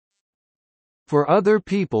For other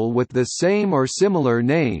people with the same or similar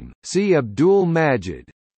name, see Abdul Majid.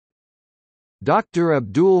 Dr.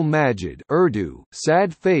 Abdul Majid Urdu,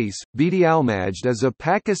 Sad Face, Bedialmajid is a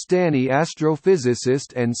Pakistani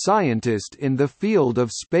astrophysicist and scientist in the field of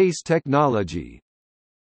space technology.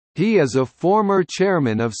 He is a former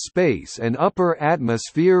chairman of Space and Upper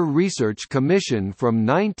Atmosphere Research Commission from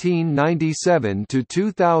 1997 to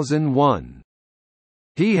 2001.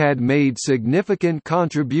 He had made significant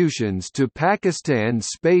contributions to Pakistan's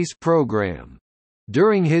space program.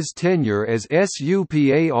 During his tenure as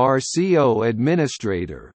SUPARCO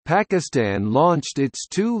administrator, Pakistan launched its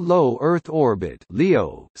two low Earth orbit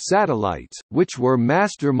 (LEO) satellites, which were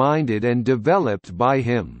masterminded and developed by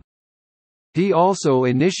him. He also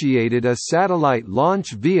initiated a Satellite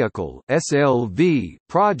Launch Vehicle (SLV)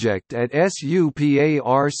 project at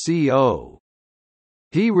SUPARCO.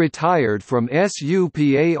 He retired from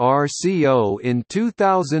SUPARCO in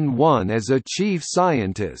 2001 as a chief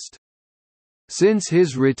scientist. Since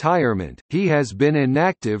his retirement, he has been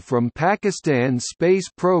inactive from Pakistan's space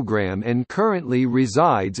program and currently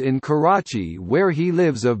resides in Karachi, where he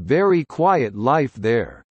lives a very quiet life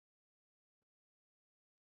there.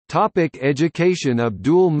 Education.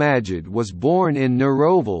 Abdul Majid was born in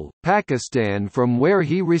Naroval, Pakistan, from where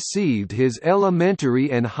he received his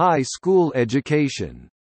elementary and high school education.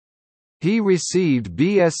 He received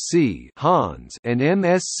BSc Hans and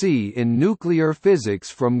MSc in nuclear physics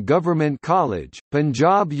from Government College,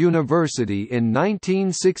 Punjab University in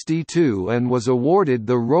 1962 and was awarded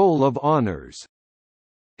the Roll of Honours.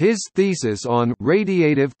 His thesis on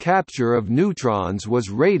radiative capture of neutrons was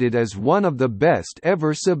rated as one of the best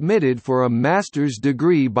ever submitted for a master's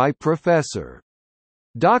degree by Professor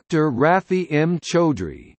Dr. Rafi M.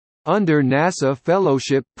 Chaudhry. Under NASA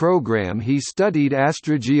Fellowship Program he studied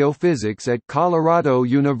astrogeophysics at Colorado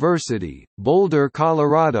University, Boulder,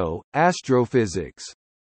 Colorado, astrophysics.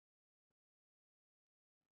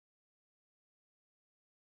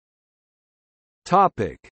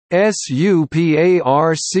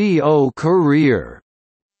 SUPARCO career.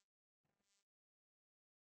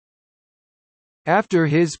 After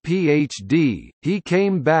his PhD, he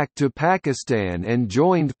came back to Pakistan and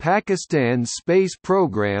joined Pakistan's space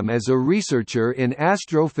program as a researcher in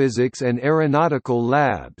astrophysics and aeronautical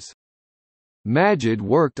labs. Majid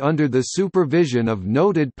worked under the supervision of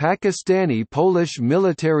noted Pakistani-Polish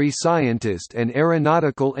military scientist and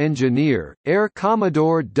aeronautical engineer, Air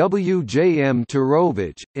Commodore W.J.M.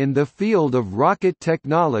 Turovich, in the field of rocket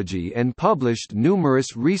technology and published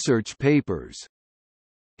numerous research papers.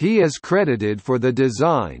 He is credited for the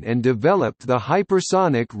design and developed the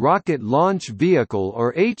Hypersonic Rocket Launch Vehicle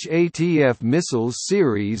or HATF missiles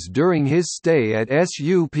series during his stay at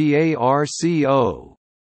SUPARCO.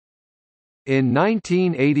 In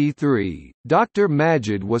 1983, Dr.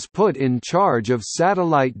 Majid was put in charge of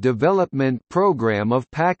Satellite Development Program of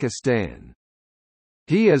Pakistan.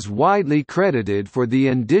 He is widely credited for the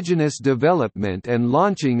indigenous development and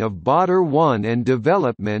launching of Badr-1 and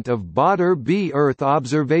development of Badr-B Earth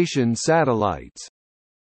observation satellites.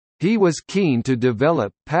 He was keen to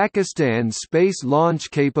develop Pakistan's space launch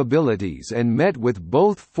capabilities and met with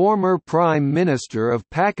both former Prime Minister of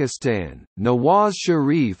Pakistan, Nawaz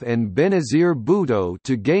Sharif, and Benazir Bhutto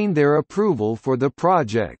to gain their approval for the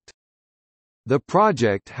project. The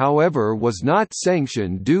project, however, was not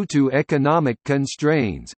sanctioned due to economic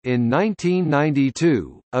constraints. In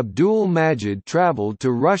 1992, Abdul Majid traveled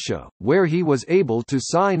to Russia, where he was able to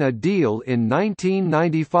sign a deal in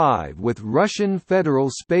 1995 with Russian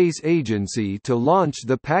Federal Space Agency to launch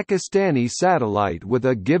the Pakistani satellite with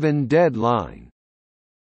a given deadline.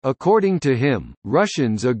 According to him,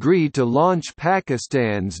 Russians agreed to launch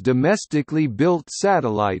Pakistan's domestically built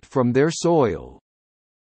satellite from their soil.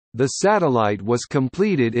 The satellite was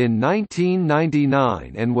completed in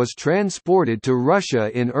 1999 and was transported to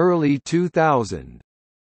Russia in early 2000.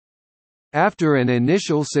 After an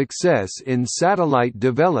initial success in satellite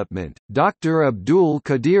development, Dr. Abdul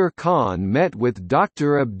Qadir Khan met with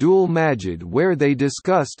Dr. Abdul Majid where they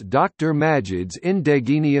discussed Dr. Majid's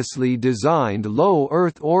indigenously designed low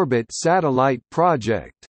Earth orbit satellite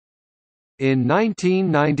project. In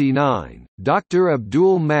 1999, Dr.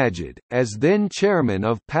 Abdul Majid, as then chairman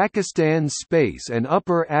of Pakistan's Space and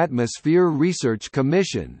Upper Atmosphere Research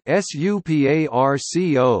Commission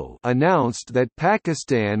 (SUPARCO), announced that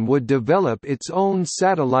Pakistan would develop its own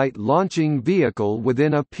satellite launching vehicle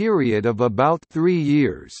within a period of about 3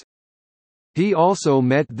 years. He also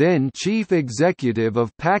met then Chief Executive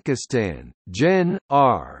of Pakistan, Gen.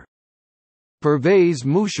 R. Pervez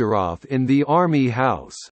Musharraf in the Army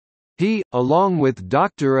House. He, along with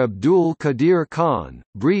Dr. Abdul Qadir Khan,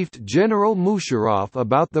 briefed General Musharraf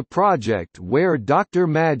about the project where Dr.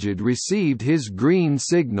 Majid received his green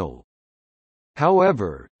signal.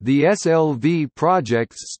 However, the SLV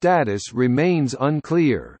project's status remains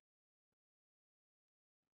unclear.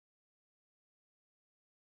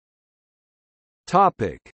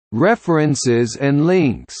 References and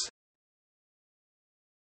links.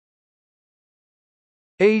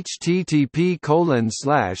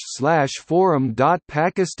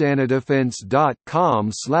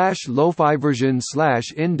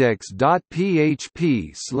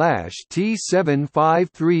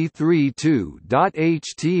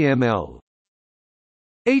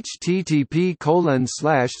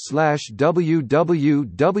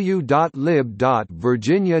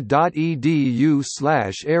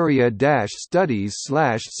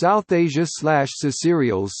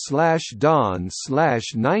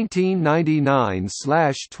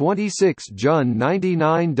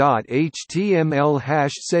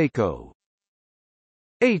 don/1999/26jun99.html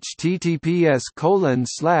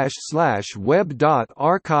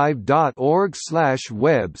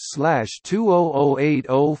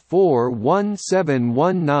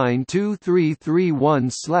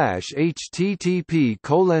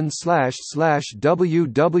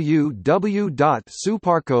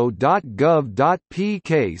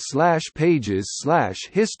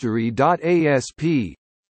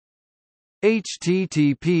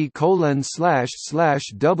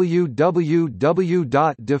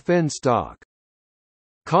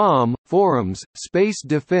http://www.defensetalk.com Forums, Space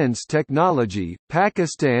Defense Technology,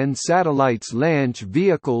 Pakistan Satellites Launch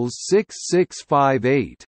Vehicles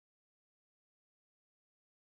 6658